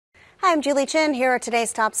Hi, I'm Julie Chin. Here are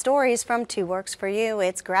today's top stories from 2 Works for You.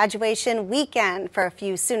 It's graduation weekend for a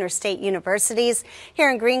few Sooner State universities. Here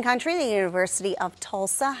in Green Country, the University of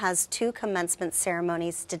Tulsa has 2 commencement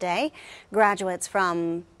ceremonies today. Graduates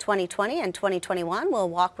from 2020 and 2021 will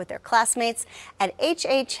walk with their classmates at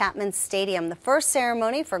H.A. Chapman Stadium. The first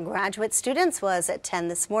ceremony for graduate students was at 10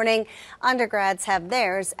 this morning. Undergrads have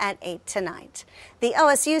theirs at 8 tonight. The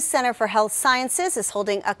OSU Center for Health Sciences is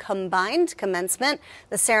holding a combined commencement.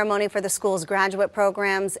 The ceremony for the school's graduate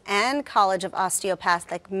programs and College of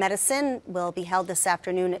Osteopathic Medicine will be held this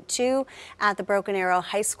afternoon at 2 at the Broken Arrow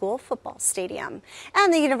High School football stadium.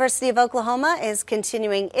 And the University of Oklahoma is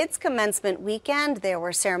continuing its commencement weekend. There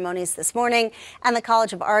were ceremonies this morning, and the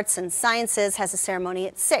College of Arts and Sciences has a ceremony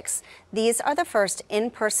at 6. These are the first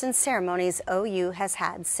in-person ceremonies OU has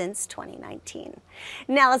had since 2019.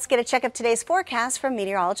 Now let's get a check of today's forecast from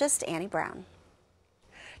meteorologist Annie Brown.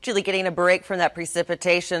 Julie, getting a break from that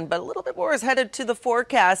precipitation, but a little bit more is headed to the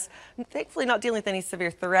forecast. Thankfully not dealing with any severe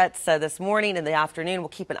threats this morning. In the afternoon, we'll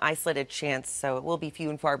keep an isolated chance, so it will be few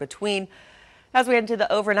and far between. As we head into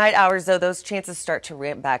the overnight hours, though, those chances start to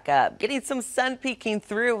ramp back up. Getting some sun peeking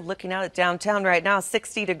through. Looking out at downtown right now,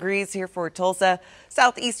 60 degrees here for Tulsa.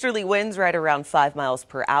 Southeasterly winds right around 5 miles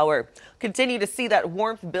per hour. Continue to see that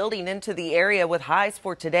warmth building into the area with highs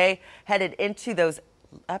for today headed into those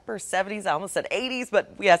upper 70s, I almost said 80s,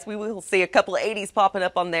 but yes, we will see a couple of 80s popping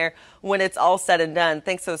up on there when it's all said and done.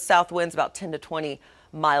 Thanks to those south winds about 10 to 20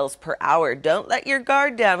 miles per hour. Don't let your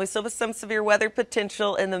guard down. We still have some severe weather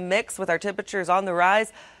potential in the mix with our temperatures on the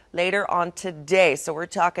rise later on today. So we're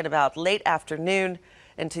talking about late afternoon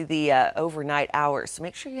into the overnight hours. So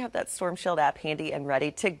make sure you have that Storm Shield app handy and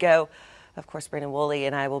ready to go. Of course, Brandon Woolley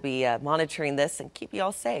and I will be monitoring this and keep you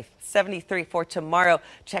all safe. 73 for tomorrow.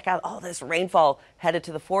 Check out all this rainfall headed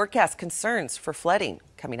to the forecast. Concerns for flooding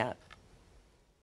coming up.